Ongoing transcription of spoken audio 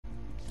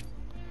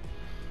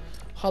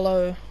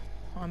Hello,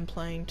 I'm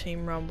playing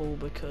Team Rumble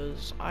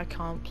because I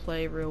can't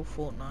play real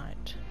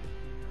Fortnite.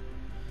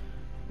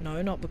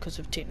 No, not because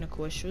of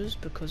technical issues,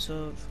 because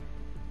of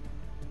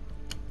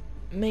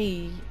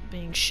me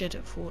being shit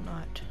at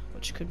Fortnite,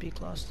 which could be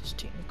classed as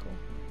technical.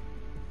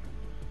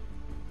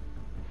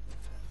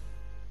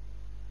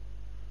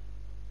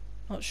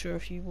 Not sure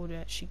if you would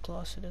actually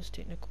class it as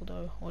technical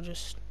though, or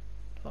just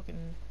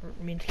fucking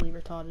mentally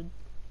retarded.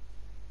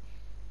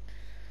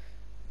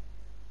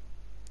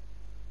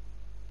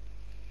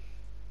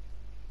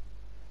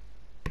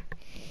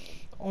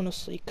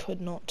 Honestly,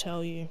 could not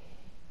tell you.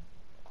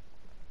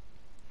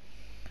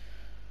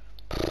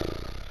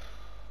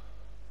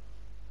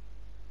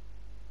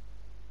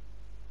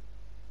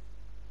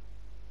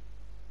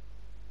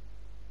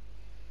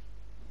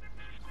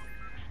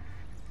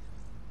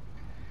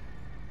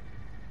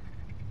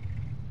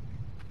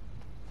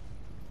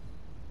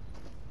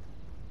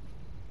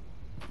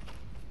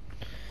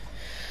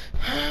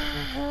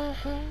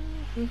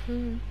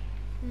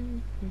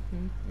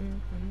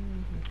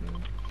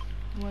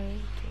 Wait a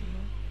minute.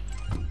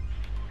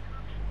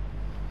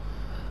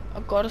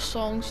 I've got a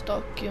song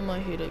stuck in my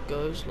head. It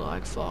goes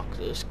like, fuck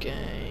this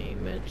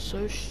game, it's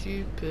so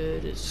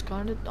stupid, it's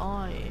kinda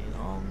dying, I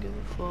don't give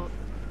a fuck.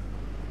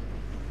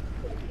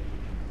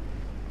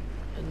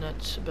 And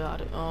that's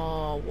about it.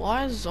 Oh,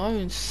 why is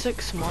zone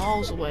 6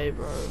 miles away,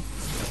 bro?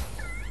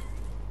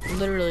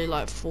 Literally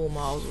like 4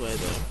 miles away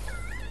though.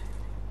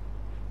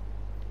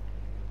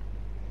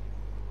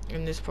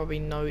 And there's probably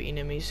no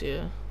enemies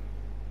here.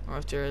 Or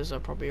if there is, I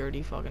probably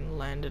already fucking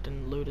landed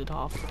and looted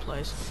half the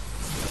place.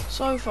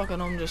 So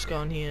fucking I'm just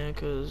going here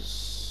because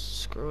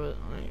screw it,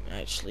 I don't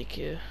actually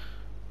care.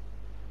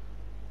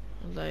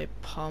 Lay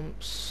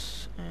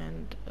pumps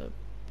and a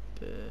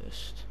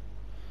burst.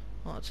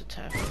 Oh, it's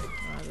attack.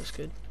 Alright, that's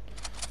good.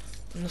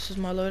 And this is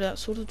my loadout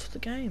sorted for the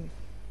game.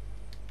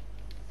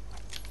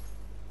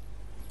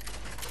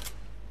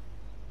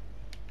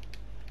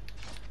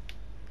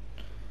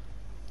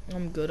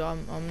 I'm good. I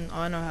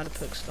know how to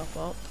pick stuff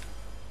up.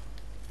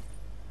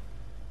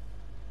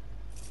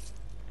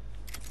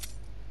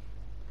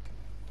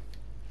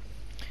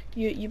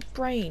 Your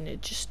brain,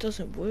 it just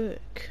doesn't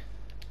work.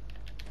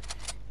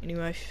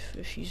 Anyway,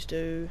 if you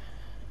do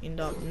end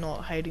up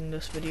not hating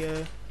this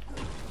video,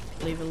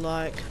 leave a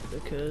like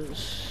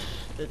because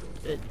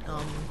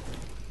I'm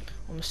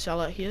a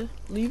sellout here.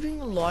 Leaving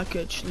a like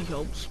actually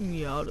helps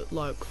me out at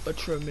like a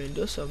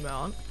tremendous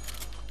amount.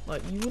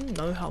 Like, you wouldn't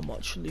know how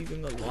much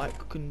leaving a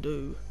like can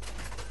do.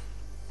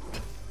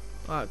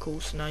 Alright, cool,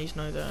 so now you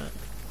know that.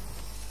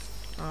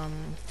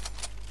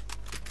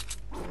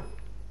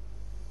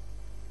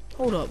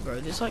 Hold up, bro,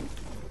 there's like...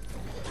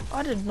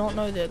 I did not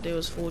know that there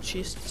was 4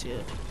 chests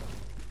here.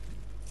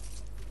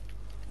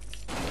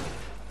 Like,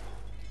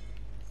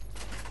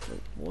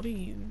 what do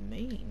you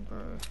mean,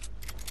 bro?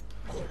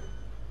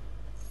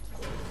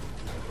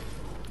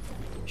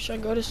 Should I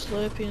go to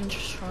Slurpee and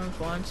just try and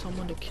find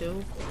someone to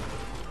kill?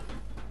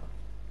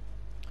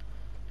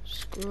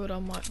 Screw it, I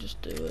might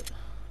just do it.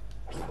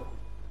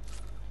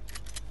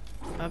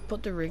 I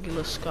put the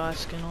regular Sky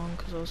skin on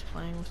because I was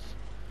playing with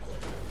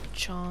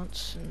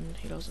Chance and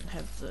he doesn't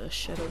have the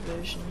shadow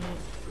version yet.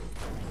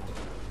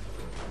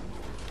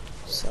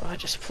 So I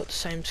just put the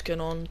same skin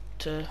on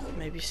to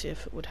maybe see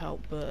if it would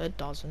help, but it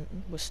doesn't.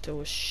 We're still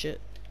a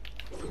shit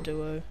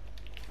duo.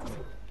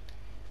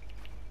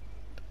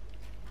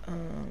 I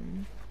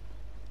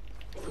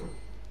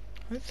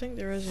don't think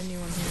there is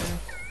anyone here.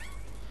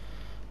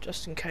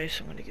 Just in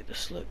case, I'm gonna get the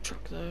slip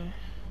truck though.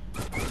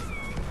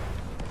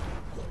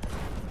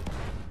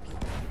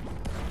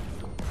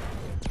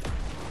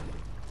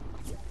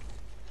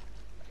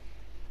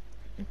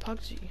 And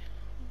Pugsy.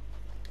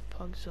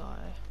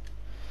 Eye.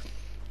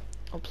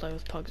 I'll play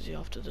with Pugsy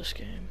after this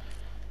game.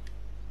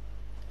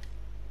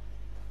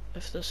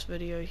 If this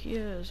video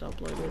here is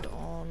uploaded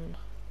on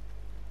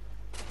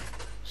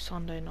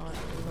Sunday night,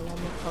 then the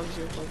one with Pugsy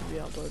will probably be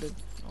uploaded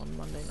on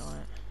Monday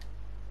night.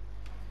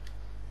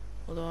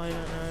 Although I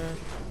don't know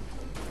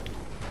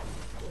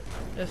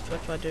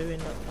if I do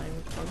end up playing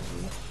with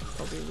Pugsy,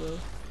 probably will.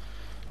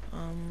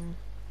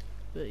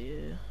 But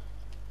yeah,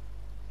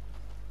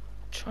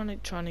 trying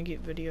to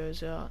get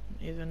videos out,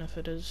 even if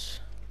it is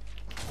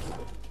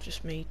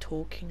just me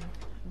talking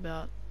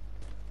about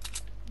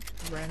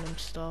random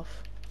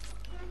stuff.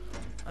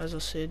 As I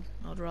said,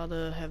 I'd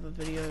rather have a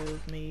video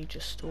of me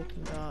just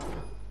talking about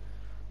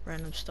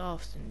random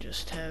stuff than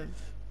just have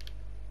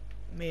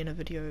me in a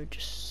video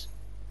just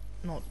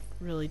not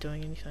really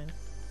doing anything.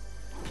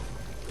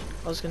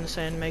 I was gonna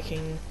say and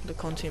making the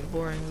content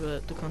boring,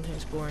 but the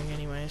content's boring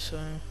anyway, so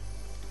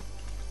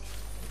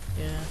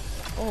yeah.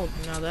 Oh,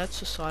 now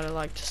that's a sight I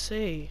like to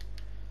see.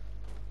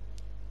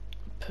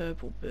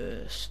 Purple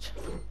burst.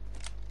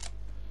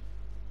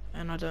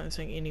 And I don't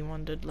think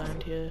anyone did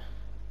land here.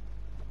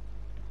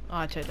 Oh,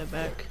 I take that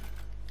back.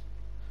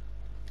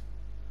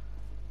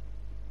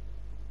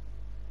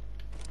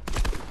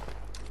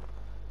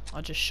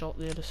 I just shot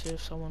there to see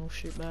if someone will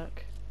shoot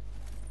back.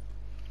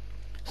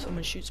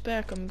 Someone shoots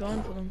back, I'm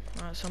going for them.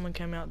 Alright, someone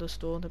came out this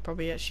door. They're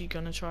probably actually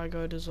gonna try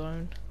go to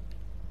zone.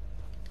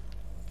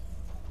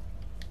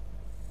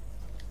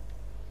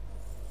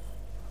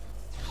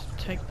 Just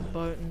take the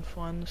boat and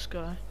find this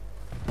guy.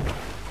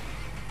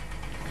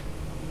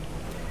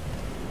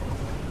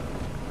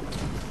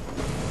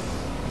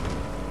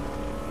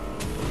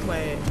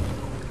 Wait.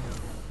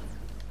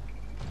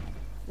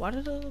 Why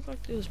did it look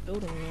like there was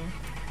building there?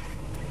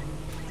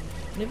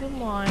 Never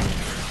mind.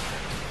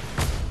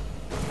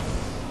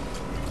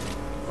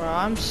 Bro,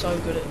 I'm so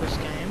good at this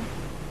game.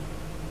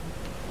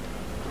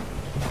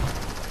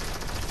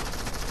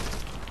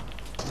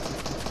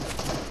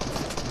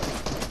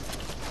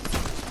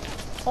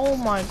 Oh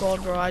my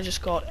god, bro, I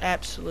just got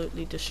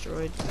absolutely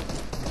destroyed.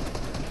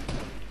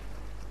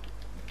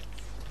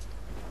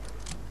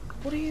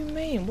 What do you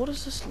mean? What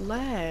is this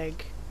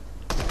lag?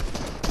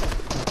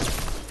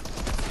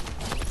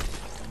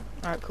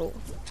 Alright, cool.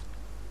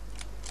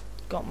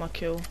 Got my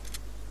kill.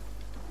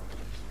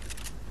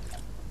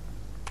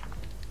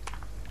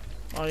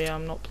 Oh yeah,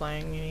 I'm not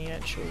playing any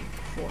actual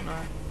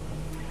Fortnite.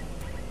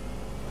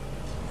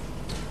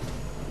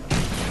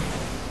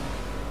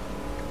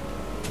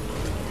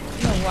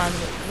 No, why?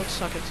 It looks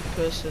like it's a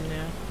person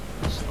there.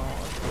 It's not,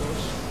 of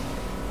course.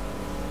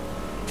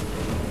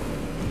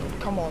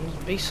 Come on,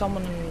 be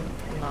someone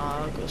in...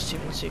 Nah, I've got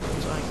 7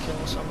 seconds. I ain't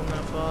killing someone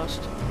that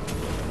fast.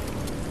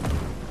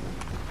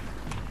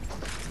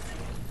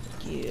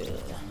 Yeah.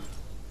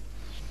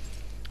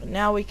 And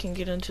now we can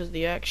get into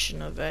the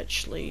action of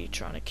actually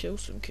trying to kill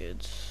some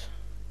kids.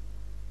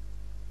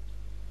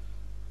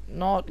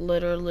 Not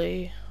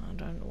literally. I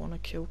don't want to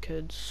kill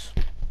kids.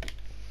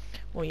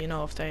 Well, you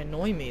know, if they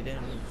annoy me,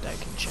 then that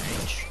can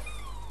change.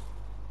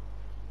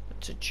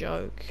 It's a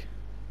joke.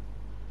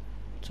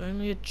 It's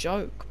only a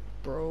joke,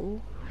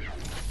 bro.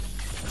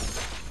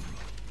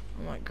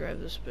 I might grab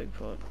this big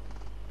pot.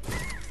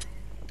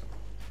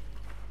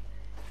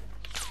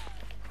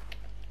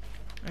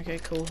 Okay,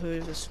 cool.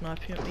 Whoever's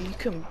sniping at me, you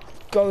can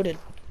go to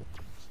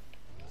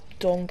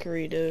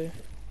Donkery, dude.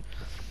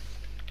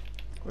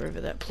 Wherever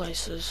that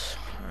place is.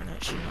 I don't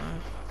actually know.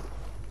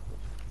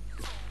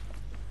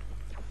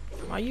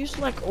 I used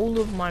like all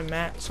of my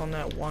mats on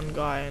that one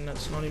guy, and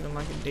it's not even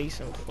like a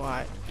decent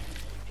fight.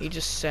 He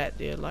just sat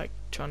there like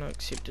trying to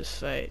accept his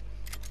fate.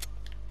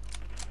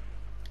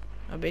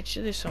 I bet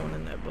you there's someone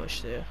in that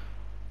bush there.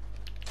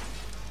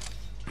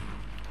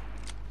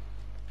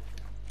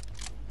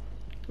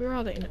 Where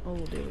are they? Oh,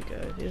 there we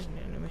go. There's an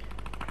enemy.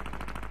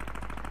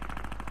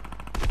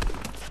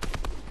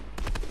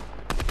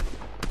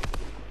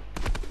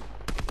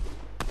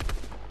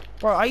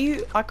 Bro, are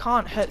you... I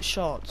can't hit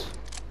shots.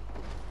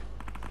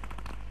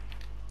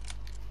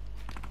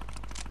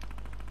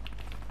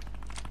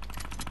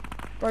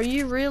 Bro,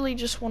 you really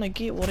just want to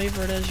get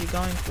whatever it is you're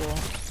going for.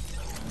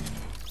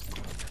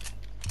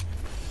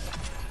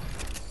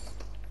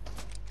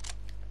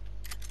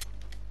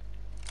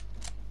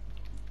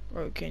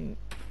 Bro, can...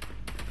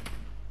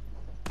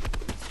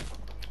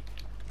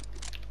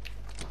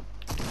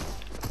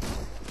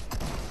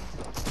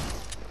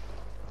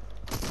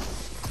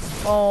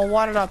 Oh,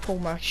 why did I pull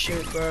my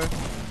shoot, bro?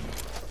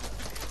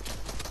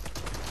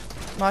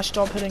 Nice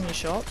job hitting your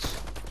shots.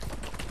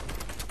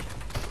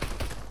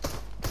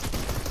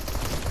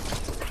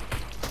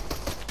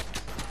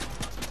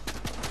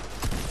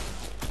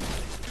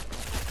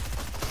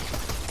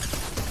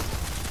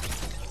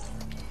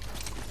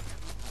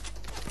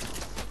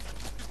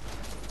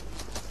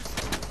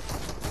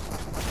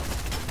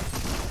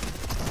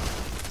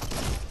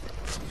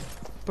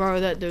 Bro,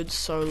 that dude's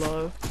so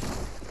low.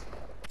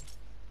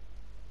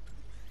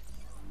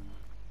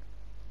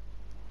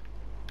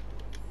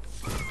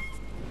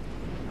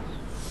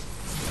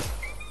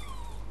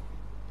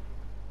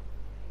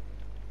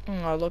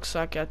 Oh, looks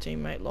like our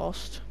teammate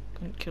lost.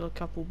 Couldn't kill a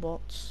couple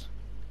bots.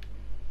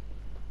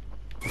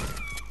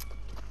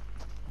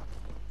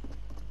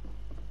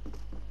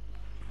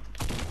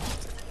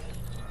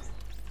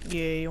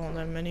 Yeah, you want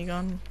that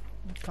minigun?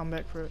 Come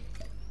back for it.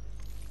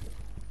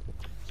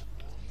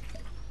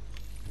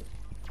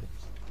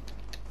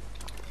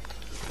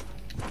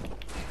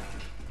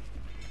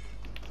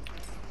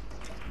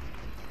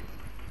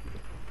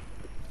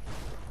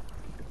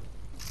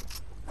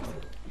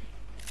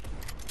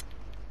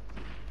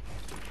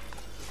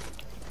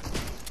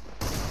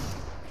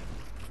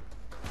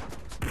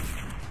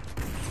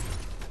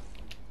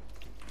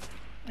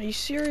 Are you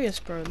serious,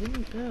 bro? Leave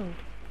me build.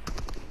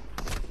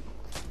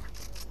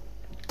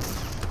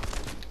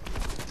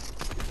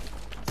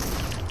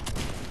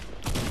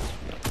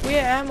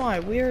 Where am I?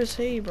 Where is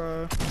he,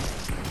 bro?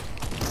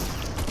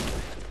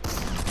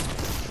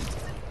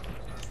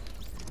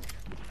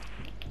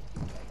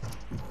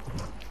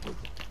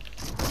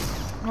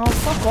 Oh,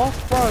 fuck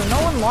off, bro.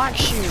 No one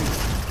likes you.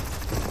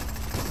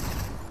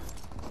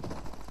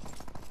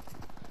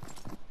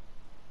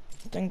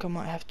 I think I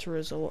might have to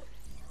resort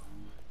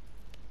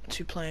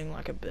to playing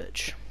like a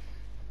bitch.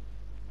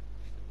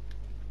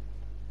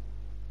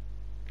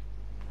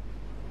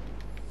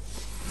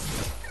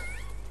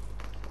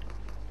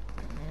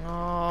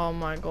 Oh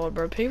my god, god,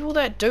 bro. People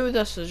that do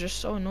this are just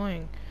so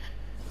annoying.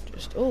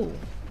 Just, oh.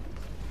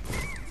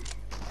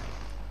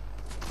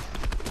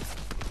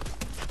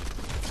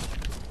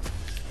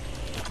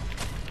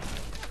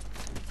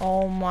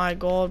 Oh my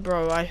god,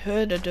 bro. I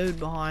heard a dude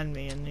behind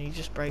me and he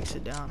just breaks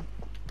it down.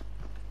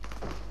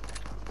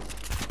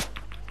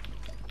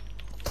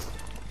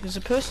 There's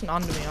a person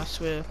under me, I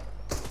swear.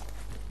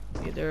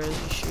 Yeah, there is.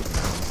 He's shooting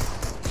at me.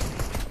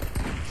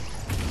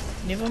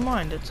 Never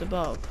mind, it's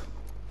above.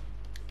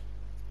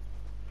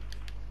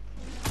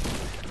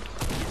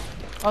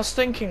 I was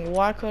thinking,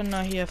 why couldn't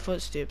I hear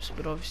footsteps?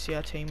 But obviously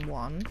our team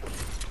won.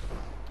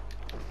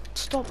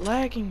 Stop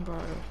lagging,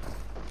 bro.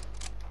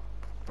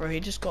 Bro,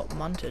 he just got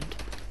munted.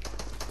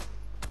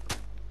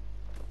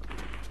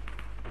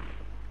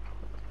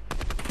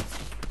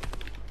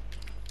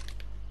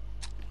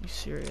 You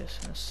serious?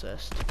 An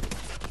assist.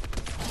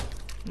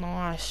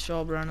 Nice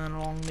job running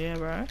along there,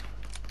 bro.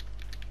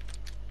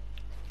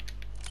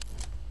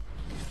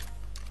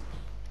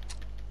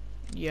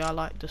 Yeah, I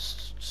like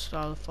this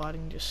style of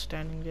fighting, just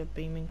standing there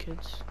beaming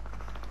kids.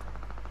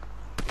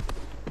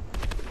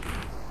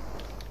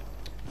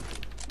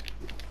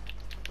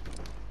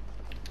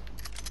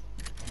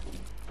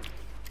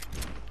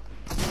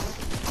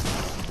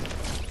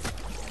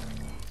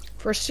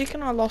 For a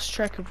second I lost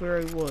track of where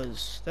he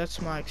was.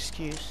 That's my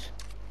excuse.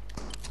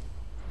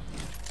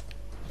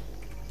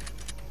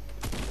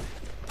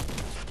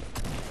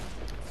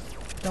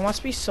 That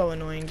must be so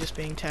annoying just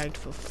being tagged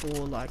for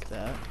 4 like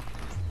that.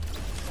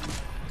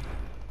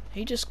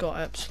 He just got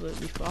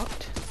absolutely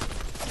fucked.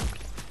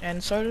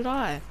 And so did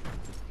I.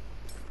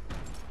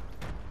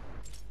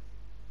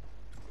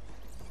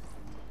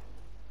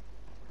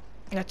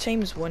 Our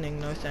team's winning,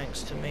 no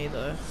thanks to me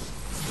though.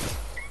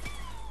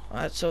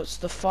 Alright, so it's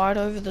the fight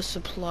over the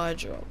supply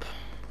drop.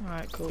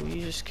 Alright, cool.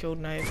 You just killed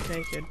an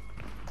AFK kid.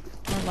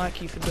 I don't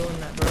like you for doing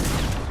that, bro.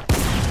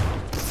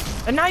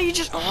 And now you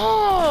just...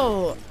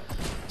 Oh!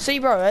 See,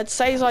 bro, it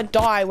says I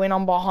die when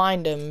I'm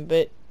behind him,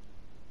 but...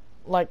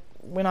 Like,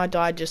 when I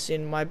died just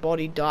then, my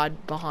body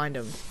died behind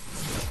him.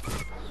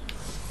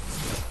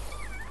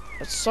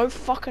 It's so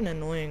fucking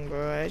annoying,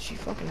 bro. I actually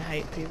fucking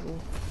hate people.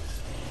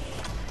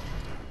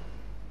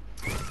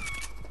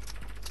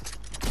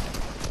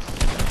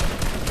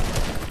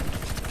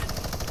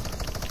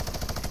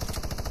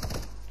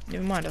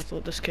 Never mind, I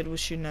thought this kid was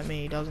shooting at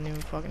me. He doesn't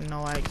even fucking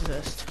know I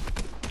exist.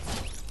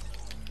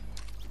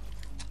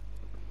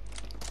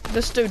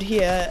 This dude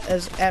here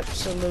is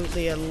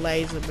absolutely a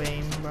laser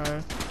beam,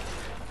 bro.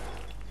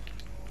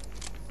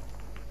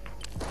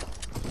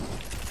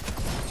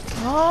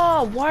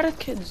 Oh, why do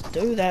kids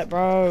do that,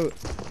 bro?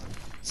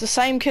 It's the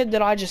same kid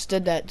that I just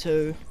did that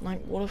to.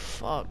 Like, what the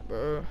fuck,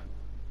 bro?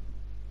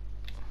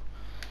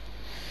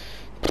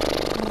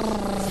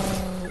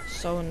 It's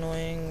so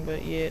annoying,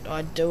 but yet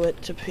I do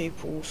it to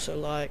people, so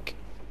like,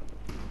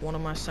 what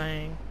am I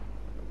saying?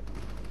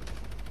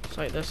 It's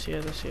like this here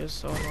is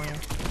so annoying.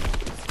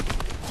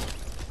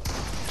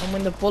 And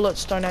when the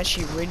bullets don't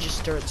actually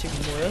register, it's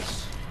even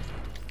worse.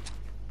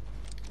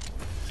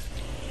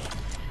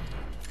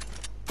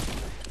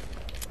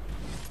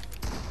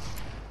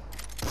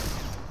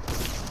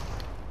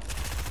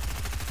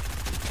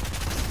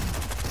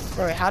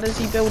 Bro, how does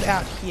he build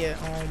out here?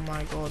 Oh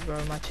my god,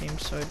 bro, my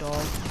team's so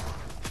dog.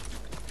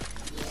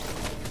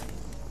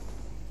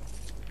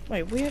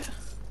 Wait, where?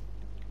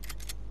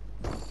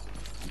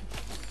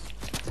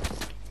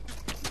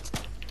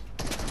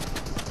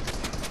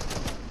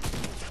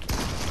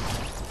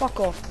 Fuck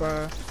off,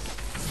 bro.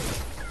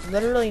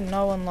 Literally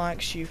no one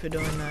likes you for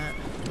doing that.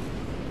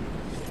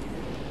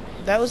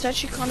 That was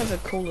actually kind of a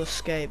cool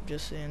escape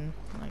just then.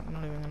 Like,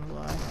 not even gonna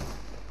lie.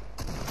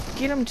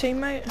 Get him,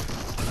 teammate.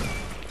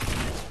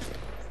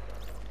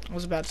 I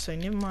was about to say,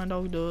 never mind,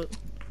 I'll do it.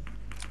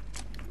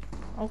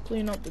 I'll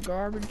clean up the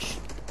garbage.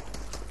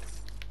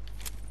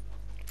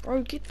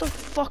 Bro, get the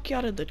fuck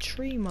out of the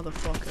tree,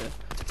 motherfucker.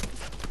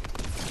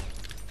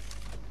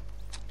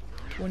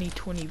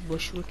 2020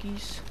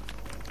 bushwickies.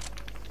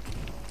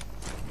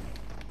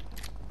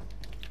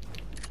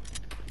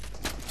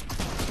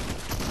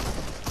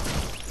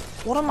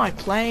 What am I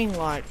playing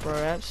like, bro?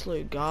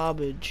 Absolute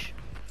garbage.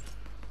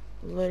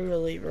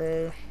 Literally,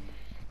 bro.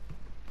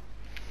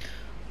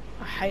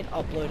 I hate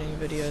uploading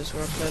videos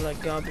where I play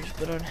like garbage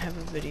but I don't have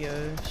a video,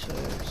 so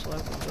it's like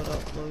I've got to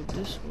upload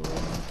this one.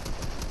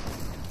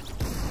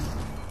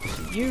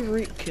 So you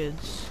reap,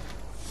 kids.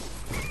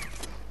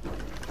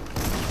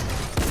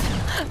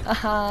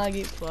 Haha,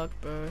 get fucked,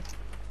 bro.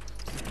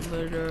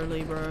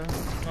 Literally, bro.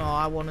 Oh,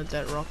 I wanted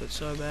that rocket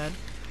so bad.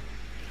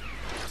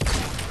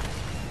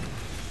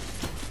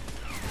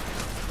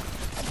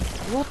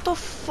 What the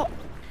fuck?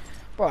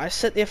 Bro, I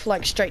sit there for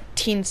like straight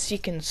 10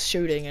 seconds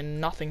shooting and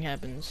nothing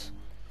happens.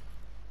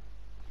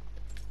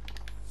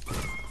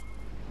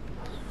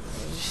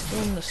 Is he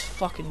still in this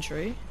fucking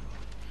tree?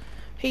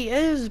 He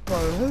is, bro.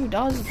 Who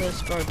does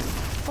this, bro?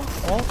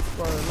 Fuck off,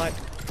 bro. Like...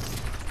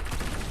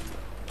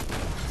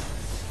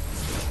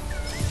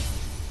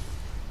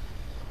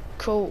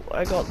 Cool,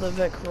 I got the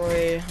Vic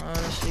Roy. I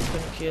honestly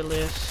couldn't care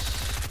less.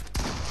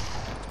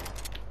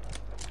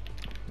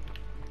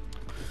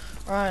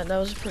 Alright, that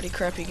was a pretty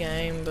crappy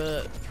game,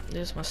 but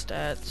there's my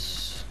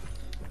stats.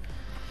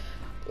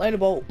 Later,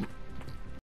 Bolt.